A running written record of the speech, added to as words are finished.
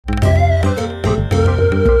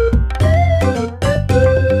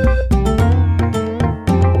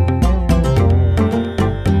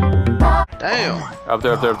Up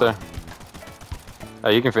there, up there, up there.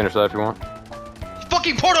 Hey, you can finish that if you want.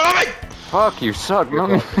 Fucking portal on me! Fuck, you suck,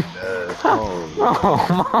 man.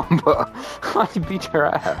 Oh, Mamba. Why you beat your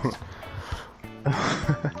ass?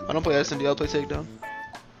 I don't play SND, I'll play Takedown.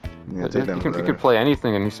 Yeah, You could play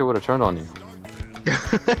anything and he still would have turned on you.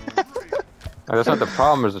 That's not the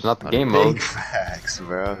problem, it's not the game mode. Big facts,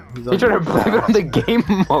 bro. He tried to blame it on the game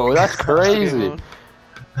mode, that's crazy.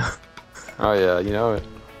 Oh yeah, you know it.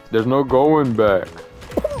 There's no going back.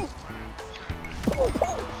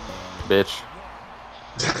 Bitch.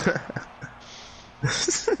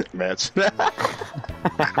 Match. This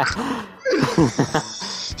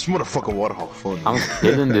motherfucking water hole funny. I'm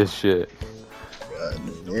killing this shit.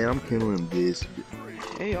 Man, I'm killing this.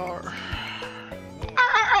 AR.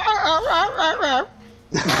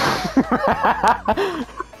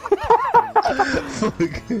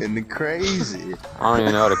 Fucking crazy. I don't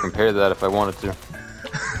even know how to compare that if I wanted to.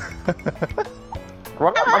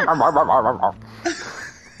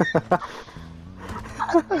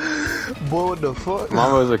 Boy, what the fuck?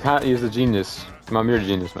 Mama he's a genius. Mom, you're a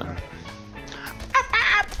genius, man.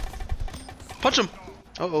 Punch him!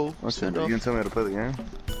 Uh-oh. What's that? You Standoff. gonna tell me how to play the game?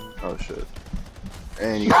 Oh shit.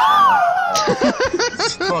 And you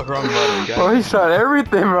fuck wrong button, guys. Oh, he shot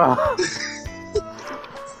everything, bro.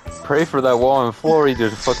 Pray for that wall and floor he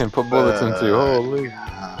just fucking put bullets into. Holy.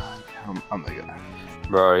 I'm the guy.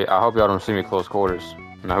 Bro, I hope y'all don't see me close quarters.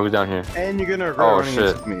 Now, who's down here? And you're gonna regret running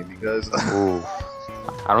shit. into me because. Ooh.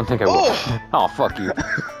 I don't think I will. Oh, fuck you.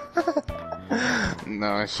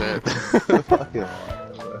 No shit. Fuck it.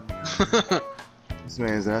 This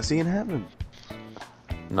man's not seeing heaven.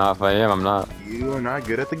 Nah, if I am, I'm not. You are not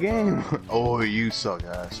good at the game. Oh, you suck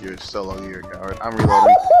ass. You're so lucky you're a coward. I'm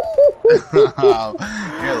reloading.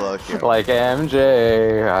 You're lucky. Like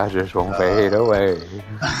MJ, I just won't fade away.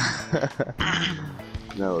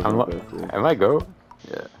 No, Am I go?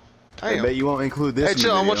 Yeah. I bet you won't include this. Hey,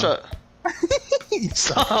 chill, on one shot.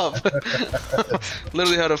 Stop. Stop!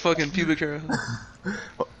 Literally had a fucking pubic hair.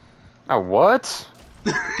 What?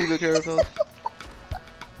 Pubic hair fella.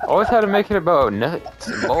 Always had to make it about nuts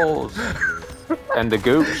and balls and the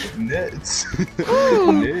gooch. Nets.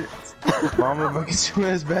 Nets. Mama, bro, get your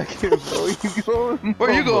ass back here, bro. Where you going?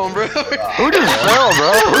 Where you going, bro? Who just fell,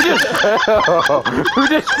 bro? Who just fell? Who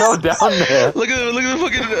just fell down there? Look at the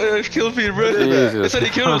fucking kill feed, bro. Jesus. It said he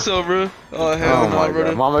killed himself, bro. Oh hell no, my bro.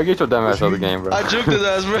 God. Mama, get your dumb ass out of the game, bro. I juked his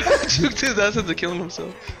ass, bro. I juked his ass into killing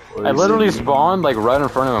himself. I literally spawned like right in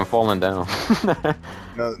front of him, falling down.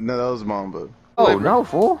 No, that was Mamba. Oh no,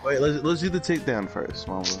 fool! Wait, let's do the takedown first,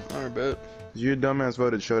 Mamba. Alright, bet. Your dumbass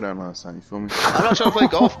voted showdown last time. You feel me? I'm not trying to play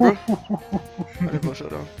golf, bro. I didn't play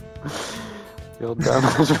showdown. Your dumb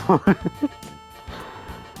ass.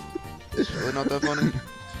 It's really not that funny.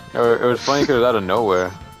 It was funny because it was out of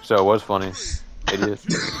nowhere, so it was funny. Idiot.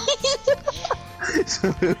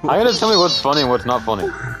 I gotta tell me what's funny and what's not funny.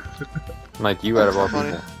 Like you out of all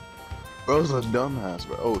people. Bro's a dumbass,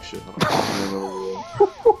 bro. Oh shit.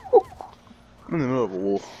 I'm in the middle of a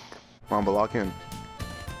wolf. Mamba, lock in.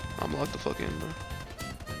 I'm locked the fuck in, bro.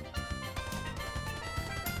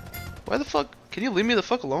 Why the fuck? Can you leave me the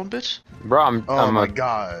fuck alone, bitch? Bro, Oh my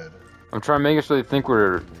god. I'm trying to make it so they think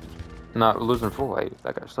we're not losing full. Hey,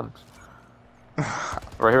 that guy sucks.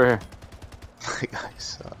 Right here, right here. That guy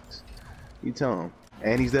sucks. You tell him.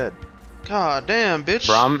 And he's dead. God damn, bitch.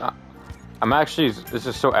 Bro, I'm actually, this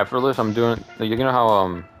is so effortless. I'm doing, you know how,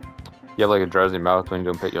 you have like a drowsy mouth when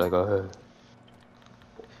you do a pit, you're like, oh.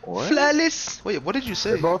 What? Flawless. Wait, what did you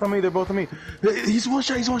say? They're both on me, they're both on me. He's one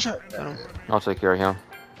shot, he's one shot. I'll take care of him.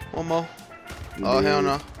 One more. Oh, hell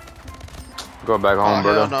no. Go back home, Oh,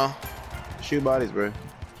 bro. hell no. Shoot bodies, bro.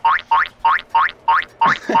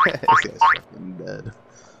 This guy's fucking dead.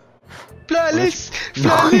 Flawless.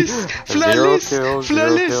 Flawless. Flawless. Zero kills,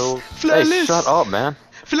 Flawless. Flawless. Hey, shut up, man.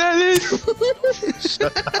 Flawless.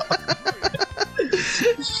 Shut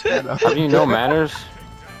up. Have you no manners?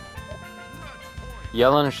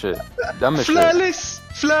 Yelling and shit. Dumb as shit. Flawless.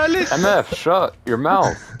 Flawless. MF, shut your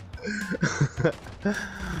mouth.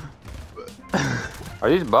 Are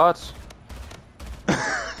these bots?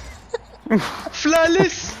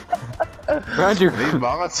 Flawless. Behind you. These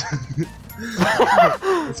bots.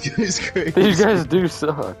 This guy's crazy. These guys do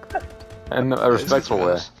suck. In a respectful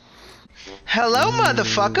way. Hello,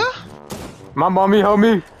 motherfucker. My mommy, help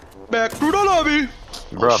me. Back to the lobby.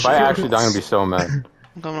 Bro, if I actually die, I'm gonna be so mad.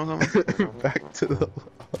 I'm coming. Back to the.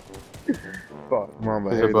 Fuck, Mamba,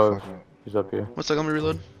 He's hurry the above. fuck up. He's up here. One second, let me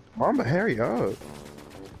reload. Mamba, hurry up.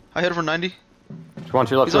 I hit him for 90. Swan,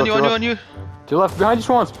 to your left. He's on you, to on your you, left. on you. To your left, behind you,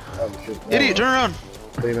 Swans. Oh shit. Idiot, turn around.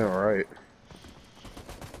 They know right.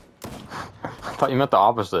 I thought you meant the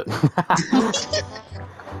opposite.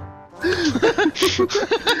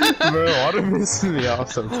 Bro, water missing me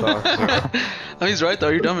off sometimes. Oh, he's right though.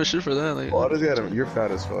 You're dumb as shit for that. Like, Water's got him. You're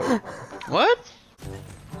fat as fuck. what?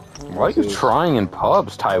 Why are you trying in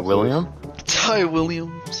pubs, Ty William? Ty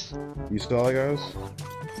Williams. You saw it, guys?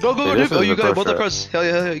 Go, go, Hey, go, this dude. Oh, is you the got first both the shot. cars. Hell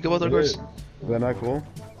yeah, hell yeah. You got both the cars. Is that not cool?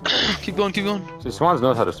 Keep going, keep going. See, Swans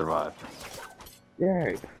knows how to survive.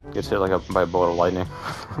 Yeah. Gets hit like by a bolt of lightning.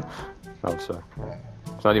 I would say.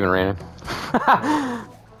 It's not even raining.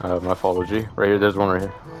 My fault, G. Right here, there's one right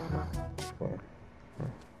here.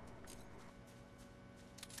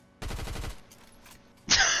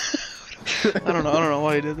 I don't know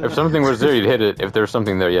why you did that. If something was there, you'd hit it. If there was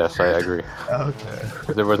something there, yes, I agree. Okay.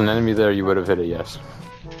 If there was an enemy there, you would have hit it, yes.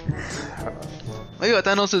 Oh, you got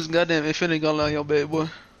Thanos' goddamn infinity gun on your bed, boy.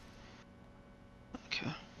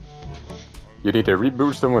 Okay. You need to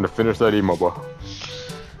reboot someone to finish that emo, boy.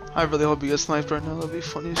 I really hope you get sniped right now. That'd be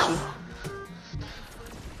funny as shit.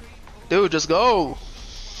 Dude, just go.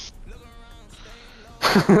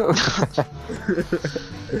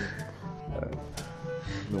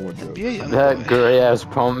 No more jokes. Be a young That boy. gray ass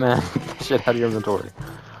pump, man. Get that shit out of your inventory.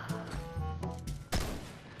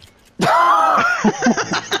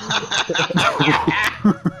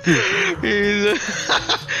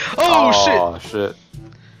 Oh shit! Shit.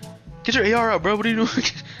 Get your AR out, bro. What are you doing?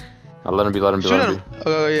 Let him be, let him be, Shoot let at him him.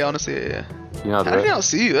 Oh yeah, honestly, yeah. be. You know How did he that. not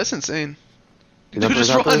see you? That's insane. You Dude, know, just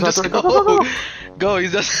there's run, not- just there's go. not- Go,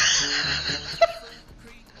 he's just.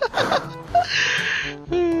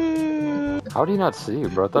 How do you not see you,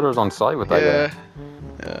 bro? I thought it was on site with that Yeah.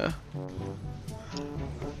 guy.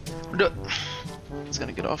 Yeah. He's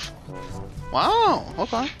gonna get off. Wow,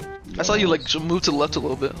 okay. I saw you like move to the left a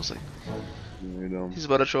little bit. I was like, You're dumb. he's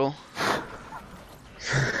about to troll.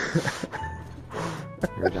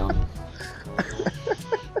 You're down.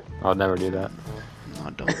 I'll never do that. No,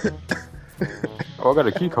 don't. Oh, I got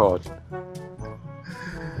a key card.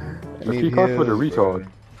 A key card for the retard.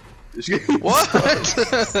 What?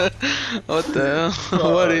 What the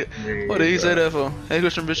hell? What did he say that for? Hey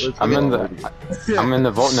Christian, bitch. I'm in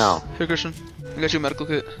the vault now. Hey Christian, I got you a medical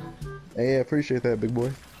kit. Hey, I appreciate that, big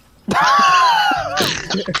boy.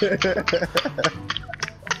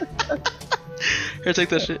 Here, take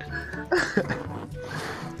that shit.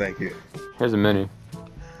 Thank you. Here's a mini.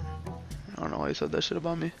 I don't know why you said that shit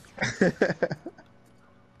about me.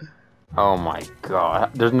 Oh my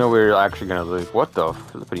god. There's no way you're actually gonna lose. What the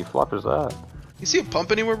flippity flop is that? You see a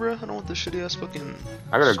pump anywhere, bro? I don't want this shitty ass fucking.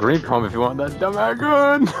 I got a green pump if you want that dumb ass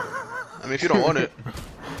gun. I mean, if you don't want it.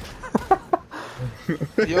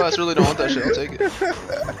 Yo, I really don't want that shit. I'll take it.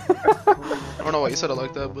 I don't know why you said it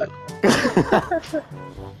like that, but.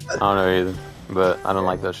 I don't know either. But I don't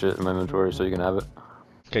like that shit in my inventory, so you can have it.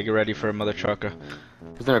 Okay, get ready for a mother trucker.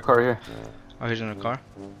 Is there a car here? Oh, he's in a car?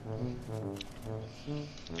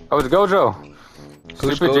 Oh, it's Gojo!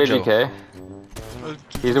 Who's Super Gojo? JGK.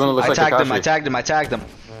 He's the one that looks I like tagged Kakashi. him, I tagged him, I tagged him.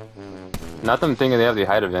 Not them thinking they have the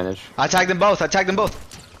height advantage. I tagged them both, I tagged them both.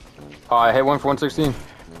 Oh, I hit one for 116.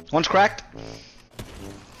 One's cracked.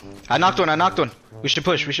 I knocked one, I knocked one. We should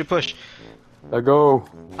push, we should push. Let go.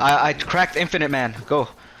 I cracked Infinite Man, go.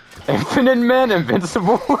 Infinite Man,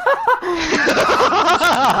 invincible.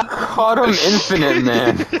 Caught him, Infinite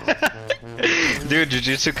Man. Dude,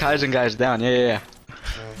 Jujutsu Kaisen guy's down, yeah.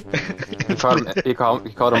 He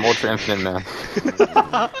called him Ultra Infinite Man.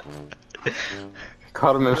 He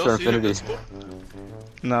called him Mr. Infinity.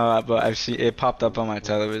 No, but I've seen it popped up on my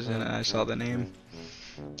television and I saw the name.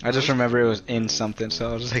 I just remember it was in something, so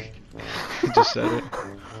I was like, just said it.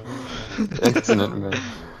 Infinite Man.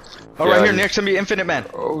 Oh, Yeah, right here he- next to me, Infinite Man.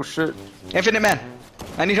 Oh shit. Infinite Man.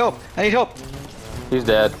 I need hope, I need hope. He's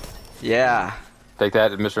dead. Yeah. Take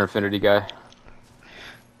that, Mr. Infinity guy.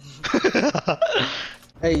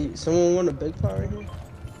 Hey, someone want a big pot right here?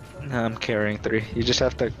 No, I'm carrying 3. You just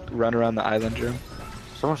have to run around the island room.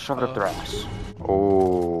 Someone shoved up their ass.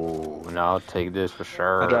 Oh, now I'll take this for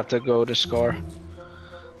sure. I dropped to go to score.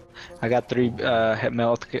 I got 3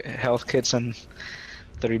 health kits and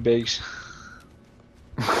 3 bigs.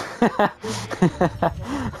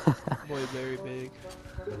 Boy, very big.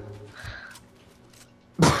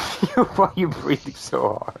 Why are you breathing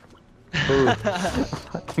so hard?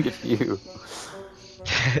 I think it's you.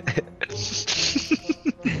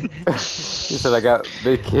 He said I got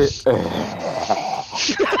big kit.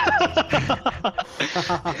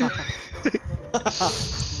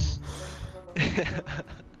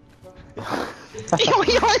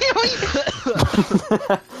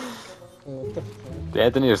 What the fuck?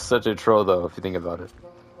 Anthony is such a troll though, if you think about it.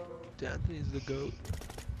 Anthony's the goat.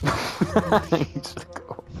 He's a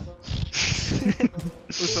goat.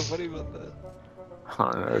 What's so funny about that?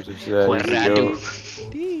 I don't know, just, he's a goat.